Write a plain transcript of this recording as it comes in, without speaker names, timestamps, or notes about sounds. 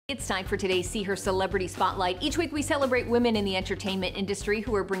It's time for today's See Her Celebrity Spotlight. Each week we celebrate women in the entertainment industry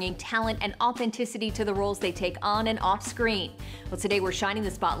who are bringing talent and authenticity to the roles they take on and off screen. Well, today we're shining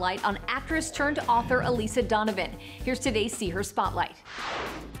the spotlight on actress turned author Elisa Donovan. Here's today's See Her Spotlight.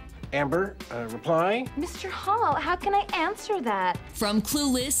 Amber, reply? Mr. Hall, how can I answer that? From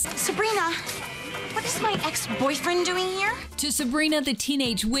Clueless. Sabrina, what is my ex-boyfriend doing here? To Sabrina the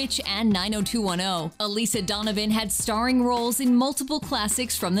Teenage Witch and 90210, Elisa Donovan had starring roles in multiple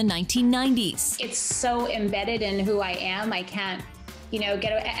classics from the 1990s. It's so embedded in who I am. I can't,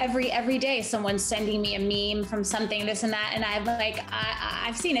 get every day someone's sending me a meme from something, this and that, and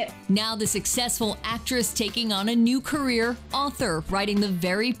I've seen it. Now the successful actress taking on a new career, author, writing the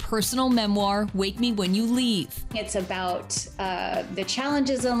very personal memoir, Wake Me When You Leave. It's about the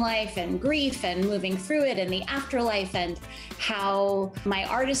challenges in life and grief and moving through it and the afterlife and how my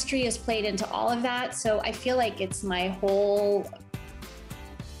artistry has played into all of that. So I feel like it's my whole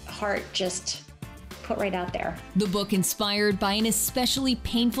heart just put right out there. The book inspired by an especially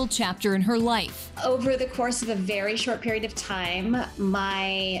painful chapter in her life. Over the course of a very short period of time,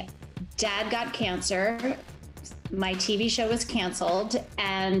 my dad got cancer, my TV show was canceled,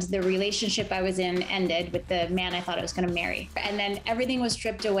 and the relationship I was in ended with the man I thought I was going to marry. And then everything was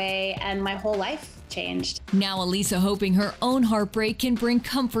stripped away and my whole life changed. Now Elisa hoping her own heartbreak can bring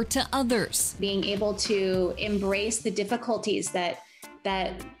comfort to others. Being able to embrace the difficulties that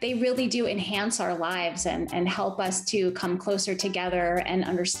they really do enhance our lives and help us to come closer together and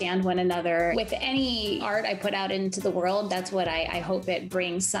understand one another. With any art I put out into the world, that's what I hope it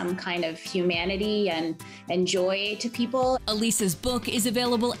brings, some kind of humanity and joy to people. Elisa's book is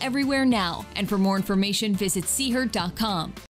available everywhere now, and for more information, visit seeher.com.